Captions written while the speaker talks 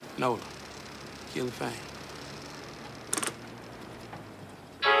Nola, Killer Fame.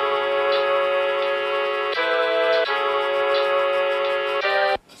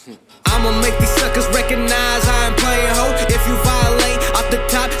 I'ma make these suckers recognize I ain't playing ho. If you violate off the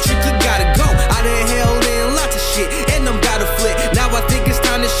top, trick, you gotta go. I done held in lots of shit, and I'm gotta flip. Now I think it's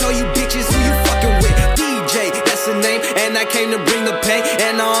time to show you bitches who you fucking with. DJ, that's the name, and I came to bring the pain.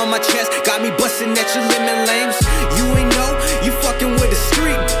 And on my chest, got me busting at your lemon lames. You ain't know, you fucking with the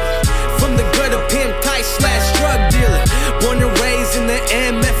street. From the gutter, pimp tight / drug dealer. Born and raised in the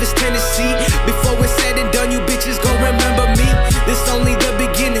end, Memphis, Tennessee. Before it's said and done, you bitches gon' remember me. This only the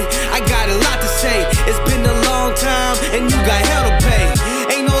beginning, I got a lot to say. It's been a long time, and you got hell to pay.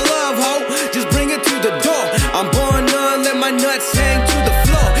 Ain't no love, ho, just bring it to the door. I'm born none, let my nuts hang to the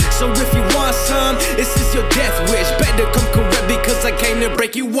floor. So if you want some, this is your death wish. Better come correct, because I came to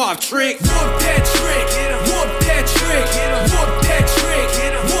break you off, trick. Whoop that trick, whoop that trick.